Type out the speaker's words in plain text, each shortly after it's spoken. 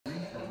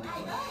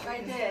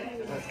I did.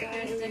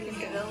 Here's Dickens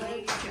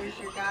Village. Here's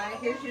your guy.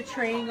 Here's your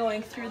train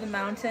going through the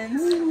mountains.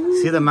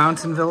 See the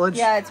mountain village?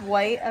 Yeah, it's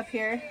white up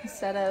here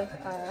instead of,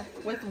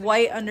 with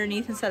white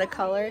underneath instead of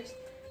colors.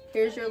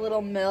 Here's your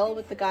little mill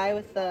with the guy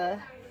with the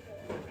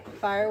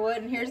firewood.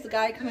 And here's the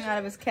guy coming out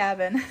of his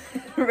cabin,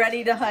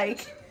 ready to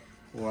hike.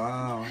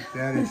 Wow,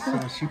 that is so,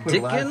 she put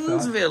a lot of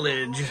Dickens thought.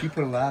 Village. She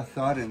put a lot of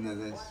thought into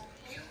this.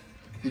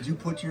 Did you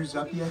put yours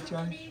up yet,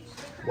 Josh?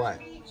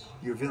 What?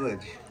 Your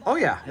village. Oh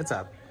yeah, it's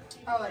up.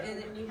 Oh,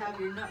 and then you have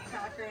your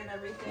nutcracker and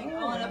everything.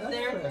 Oh, and up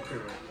there,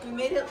 we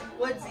made it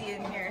woodsy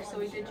in here, so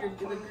we did your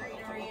the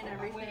greenery and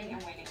everything.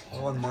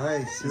 Oh,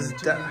 nice. You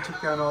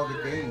took down all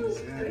the games.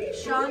 Yeah.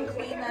 Sean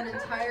cleaned that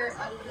entire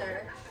up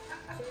there.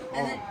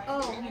 And then,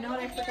 oh, you know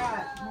what I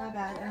forgot? My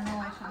bad. I don't know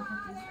why Sean put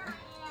these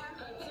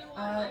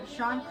there.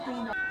 Sean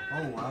cleaned up.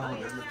 Oh, wow,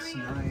 that looks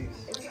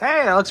nice.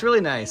 Hey, that looks really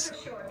nice.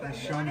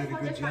 Sean did a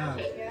good job.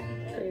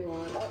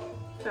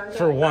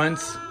 For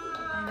once. I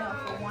know,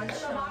 for one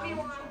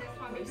Sean.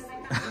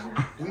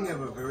 We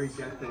have a very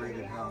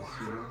decorated house,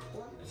 you know?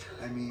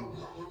 I mean,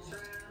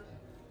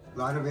 a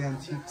lot of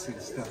antiques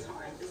and stuff.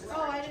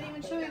 Oh, I didn't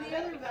even show you the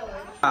other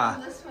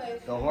village. This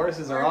way. The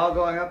horses are all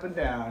going up and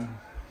down.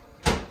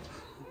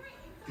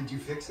 Did you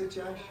fix it,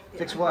 Josh?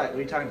 Fix what? What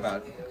are you talking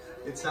about?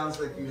 It sounds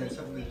like you had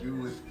something to do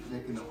with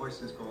making the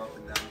horses go up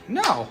and down.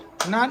 No,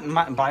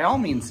 not by all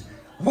means.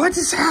 What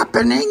is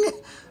happening?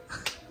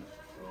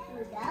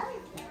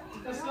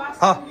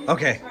 Oh,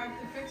 okay.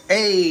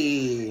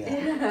 Hey,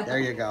 there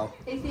you go.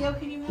 Hey Theo,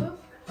 can you move? Move,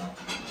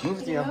 Can you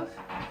Theo. move?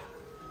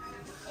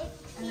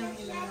 And then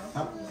we're gonna move.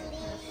 Huh?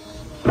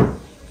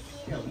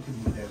 Yeah, we can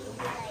move that a little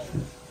bit.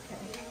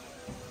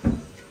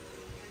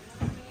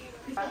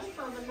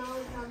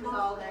 It's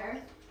all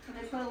there. And I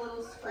put a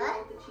little square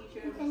with the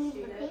teacher and the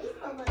student.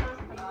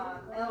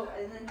 Oh,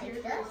 and then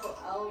here's the little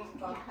elf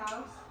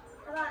bunkhouse.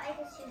 How about I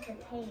just use the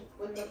paint?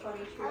 With the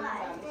funny tree on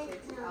it.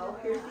 It's an elf.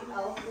 Here's the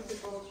elf with the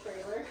little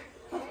trailer.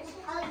 Oh,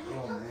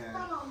 man.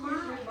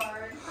 Here's your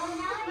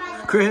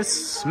barn.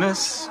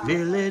 Christmas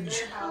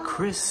village,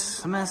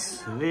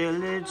 Christmas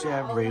village.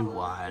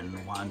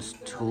 Everyone wants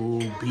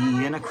to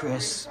be in a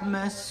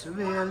Christmas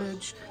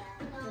village.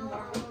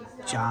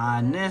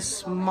 Johnny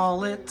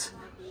Mullet.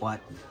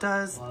 What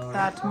does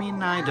that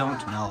mean? I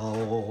don't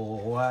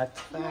know what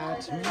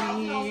that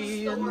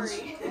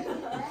means.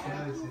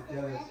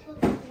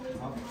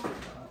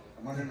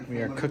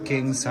 We are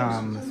cooking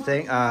some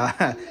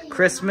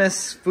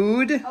Christmas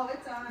food, Oh,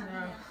 it's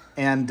on.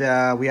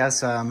 and we have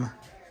some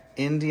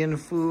Indian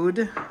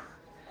food,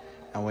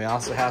 and we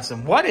also have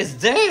some. What is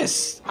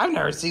this? I've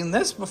never seen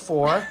this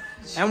before.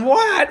 And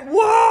what?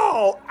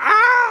 Whoa!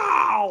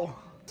 Ow!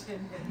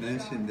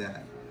 Mention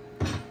that.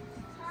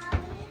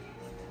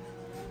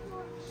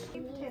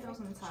 Potatoes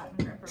on the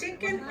top.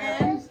 Chicken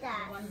and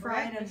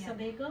Fried onion.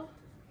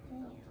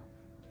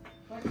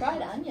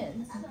 fried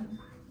onions.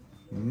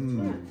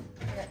 Mmm.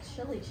 I got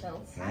chili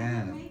shells.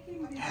 Ham.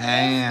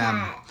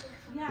 Ham.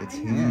 It's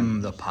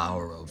ham. The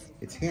power of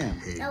It's ham.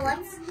 Now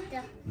what's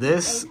the...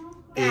 this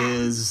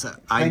is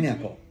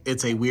Pineapple.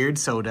 It's a weird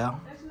soda.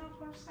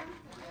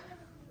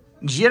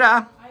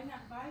 Jira.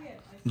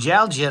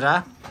 Gel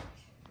jira.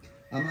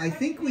 I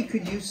think we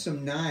could use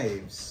some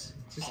knives.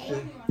 Just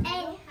to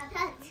Hey,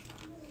 cut.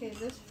 Okay,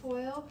 this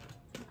foil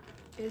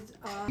is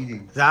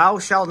eating. Thou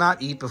shalt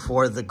not eat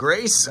before the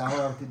grace. Now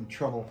we're in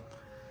trouble.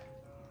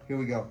 Here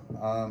we go.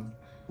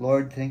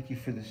 Lord, thank you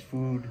for this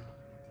food.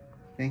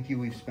 Thank you.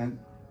 We've spent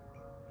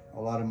a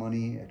lot of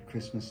money at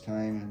Christmas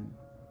time, and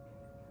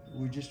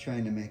we're just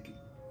trying to make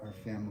our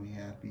family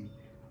happy.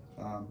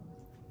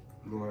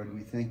 Lord,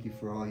 we thank you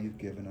for all you've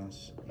given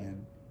us,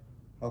 and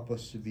help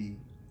us to be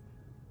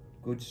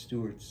good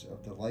stewards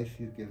of the life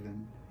you've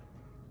given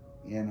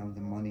and of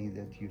the money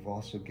that you've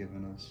also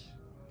given us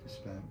to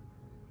spend.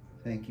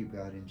 Thank you,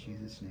 God, in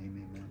Jesus'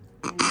 name, amen.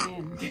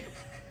 Amen.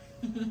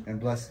 And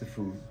bless the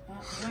food.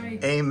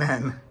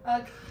 Amen.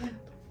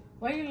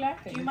 Why are you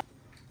laughing?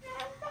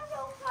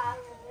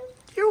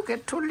 You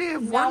get to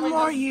live one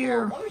more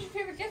year. What was your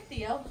favorite gift,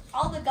 Theo?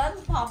 All the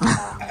guns popping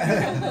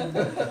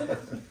out.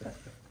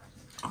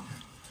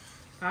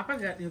 Papa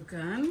got your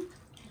gun.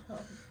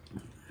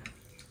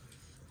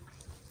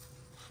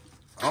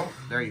 Oh,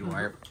 there you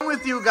are. I'm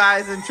with you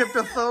guys in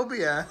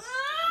trypophobia.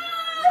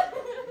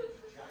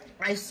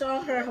 I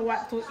saw her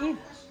what to eat.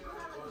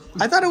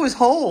 I thought it was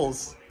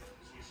holes.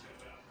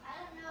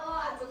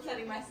 Oh, it's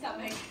upsetting my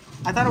stomach.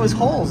 I thought it was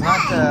holes, not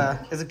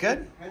is it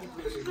good?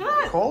 It's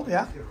good. Cold,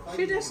 yeah.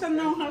 She doesn't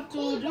know how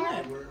to do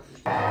it.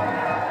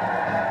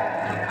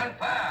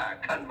 Confer,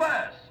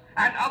 converse,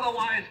 and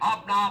otherwise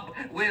hobnob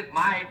with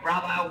my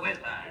brother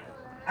Wizard.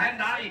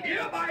 And I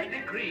hereby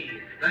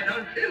decree that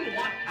until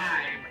what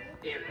time,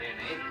 if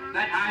any,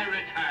 that I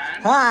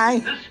return, Hi.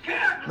 the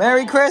Scarecrow,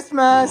 Merry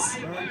Christmas.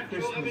 by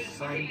virtue of his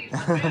ways,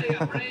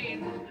 familiar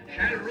brains,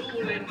 shall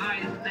rule in my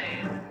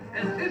stead,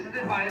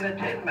 assisted by the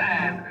Tin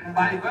Man,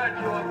 by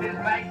virtue of his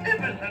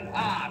magnificent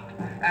art,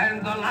 and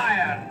the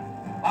Lion,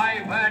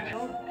 by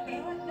virtue...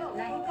 No,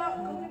 go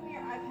give me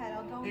your iPad.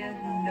 I'll go.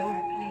 There's no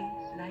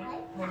place like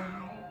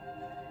home.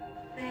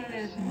 There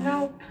is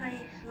no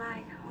place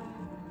like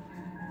home.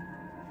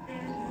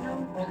 There's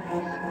no place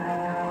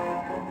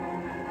like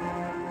home.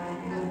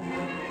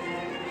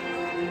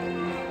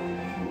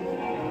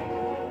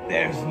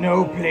 There's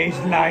no place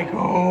like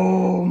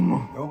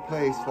home. No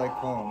place like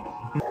home.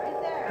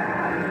 Right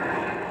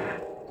there.